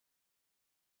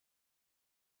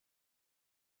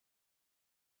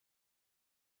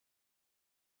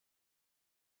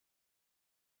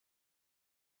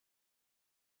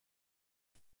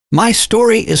My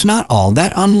story is not all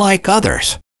that unlike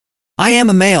others. I am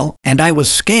a male, and I was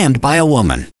scammed by a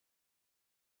woman.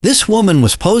 This woman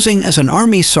was posing as an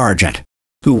army sergeant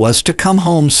who was to come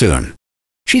home soon.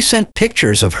 She sent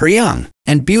pictures of her young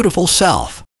and beautiful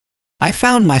self. I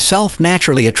found myself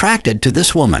naturally attracted to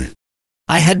this woman.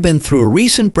 I had been through a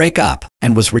recent breakup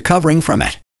and was recovering from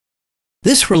it.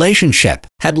 This relationship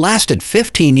had lasted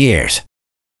 15 years.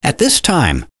 At this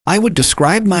time, I would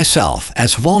describe myself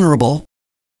as vulnerable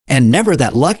and never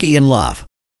that lucky in love.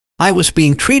 I was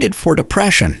being treated for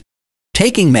depression,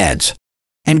 taking meds,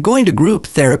 and going to group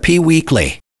therapy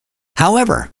weekly.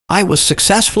 However, I was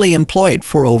successfully employed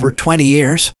for over 20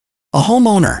 years, a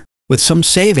homeowner with some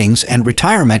savings and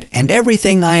retirement, and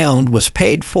everything I owned was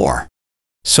paid for.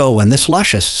 So when this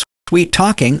luscious,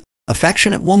 sweet-talking,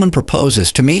 affectionate woman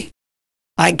proposes to me,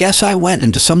 I guess I went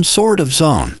into some sort of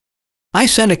zone. I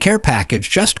sent a care package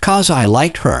just 'cause I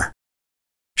liked her.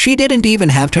 She didn't even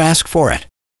have to ask for it.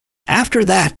 After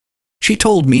that, she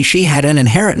told me she had an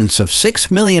inheritance of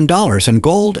 $6 million in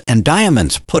gold and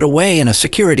diamonds put away in a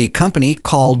security company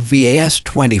called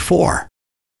VAS-24.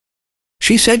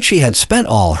 She said she had spent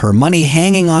all her money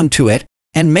hanging on to it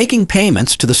and making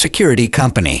payments to the security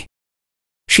company.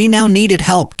 She now needed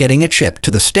help getting it shipped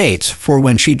to the States for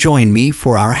when she joined me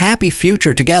for our happy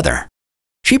future together.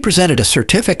 She presented a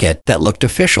certificate that looked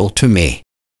official to me.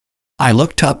 I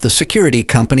looked up the security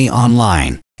company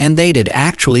online, and they did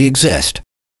actually exist.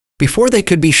 Before they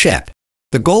could be shipped,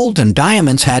 the gold and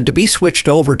diamonds had to be switched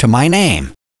over to my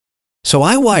name. So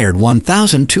I wired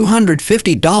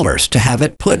 $1,250 to have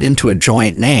it put into a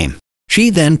joint name. She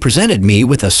then presented me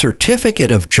with a certificate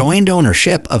of joint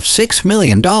ownership of $6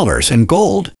 million in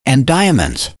gold and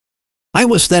diamonds. I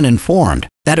was then informed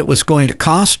that it was going to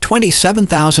cost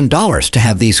 $27,000 to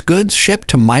have these goods shipped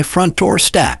to my front door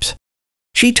steps.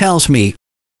 She tells me,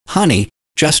 "Honey,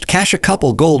 just cash a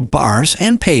couple gold bars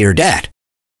and pay your debt."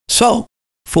 So,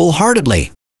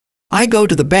 full-heartedly, I go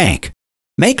to the bank,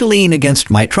 make a lien against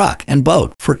my truck and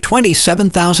boat for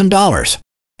 $27,000,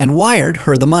 and wired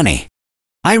her the money.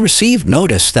 I received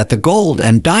notice that the gold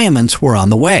and diamonds were on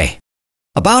the way.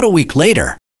 About a week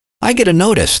later, I get a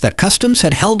notice that Customs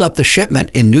had held up the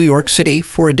shipment in New York City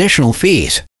for additional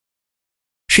fees.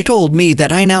 She told me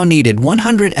that I now needed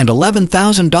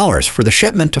 $111,000 for the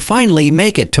shipment to finally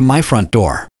make it to my front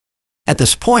door. At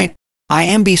this point, I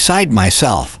am beside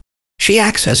myself. She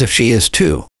acts as if she is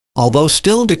too, although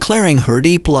still declaring her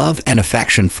deep love and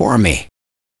affection for me.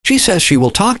 She says she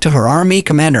will talk to her Army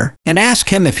commander and ask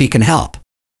him if he can help.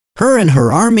 Her and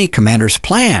her Army commander's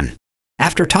plan,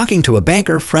 after talking to a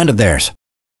banker friend of theirs,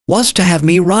 was to have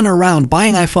me run around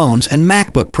buying iPhones and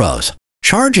MacBook Pros,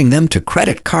 charging them to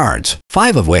credit cards,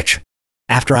 5 of which,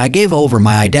 after I gave over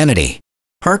my identity,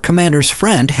 her commander's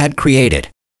friend had created.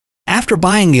 After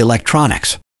buying the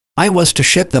electronics, I was to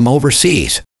ship them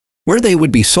overseas, where they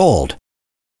would be sold.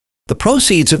 The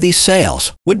proceeds of these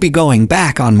sales would be going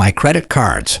back on my credit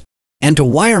cards, and to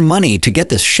wire money to get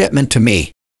this shipment to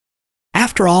me.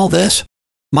 After all this,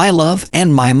 my love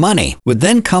and my money would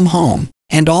then come home,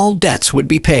 and all debts would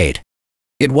be paid.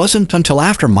 It wasn't until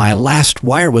after my last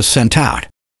wire was sent out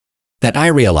that I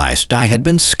realized I had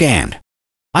been scammed.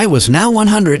 I was now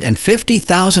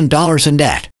 $150,000 in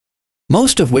debt,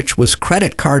 most of which was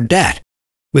credit card debt,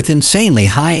 with insanely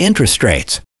high interest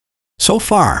rates. So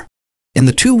far, in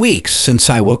the 2 weeks since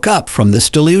I woke up from this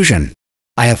delusion,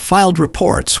 I have filed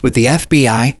reports with the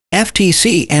FBI,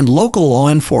 FTC, and local law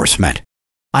enforcement.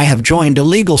 I have joined a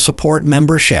legal support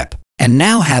membership and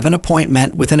now have an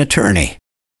appointment with an attorney.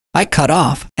 I cut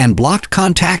off and blocked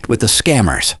contact with the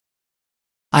scammers.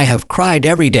 I have cried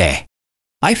every day.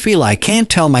 I feel I can't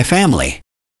tell my family,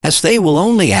 as they will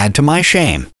only add to my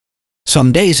shame.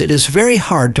 Some days it is very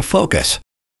hard to focus.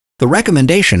 The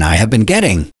recommendation I have been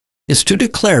getting is to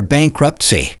declare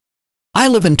bankruptcy. I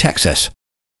live in Texas,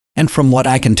 and from what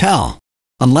I can tell,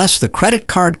 unless the credit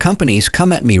card companies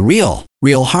come at me real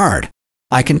hard,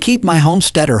 I can keep my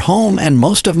homesteader home and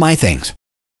most of my things.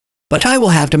 But I will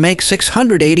have to make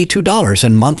 $682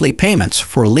 in monthly payments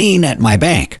for a lien at my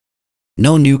bank.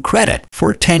 No new credit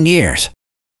for 10 years.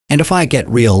 And if I get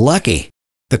real lucky,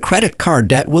 the credit card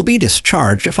debt will be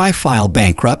discharged if I file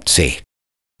bankruptcy.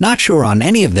 Not sure on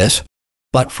any of this,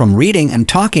 but from reading and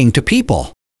talking to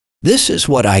people, this is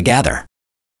what I gather.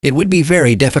 It would be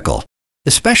very difficult,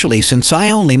 especially since I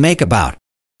only make about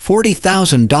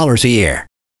 $40,000 a year.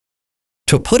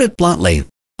 To put it bluntly,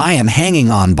 I am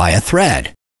hanging on by a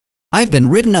thread. I've been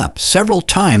written up several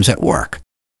times at work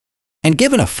and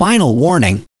given a final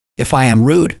warning: if I am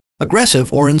rude,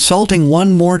 aggressive, or insulting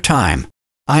one more time,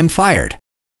 I'm fired.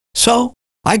 So,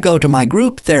 I go to my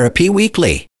group therapy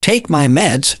weekly, take my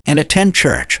meds, and attend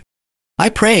church. I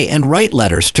pray and write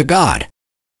letters to God.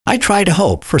 I try to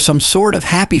hope for some sort of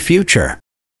happy future,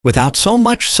 without so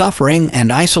much suffering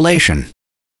and isolation.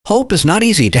 Hope is not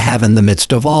easy to have in the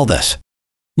midst of all this.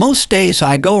 Most days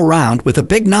I go around with a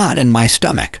big knot in my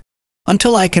stomach,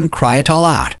 until I can cry it all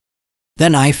out.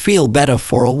 Then I feel better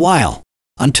for a while,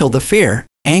 until the fear,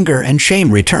 anger, and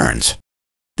shame returns.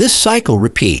 This cycle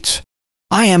repeats.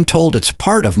 I am told it's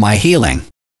part of my healing.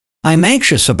 I'm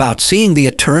anxious about seeing the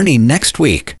attorney next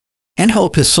week, and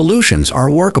hope his solutions are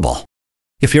workable.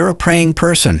 If you're a praying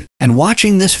person and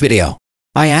watching this video,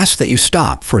 I ask that you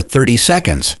stop for 30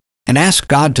 seconds and ask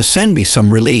God to send me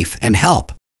some relief and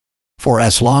help, for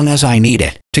as long as I need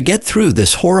it to get through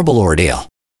this horrible ordeal.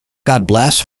 God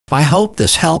bless. I hope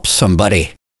this helps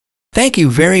somebody. Thank you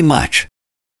very much.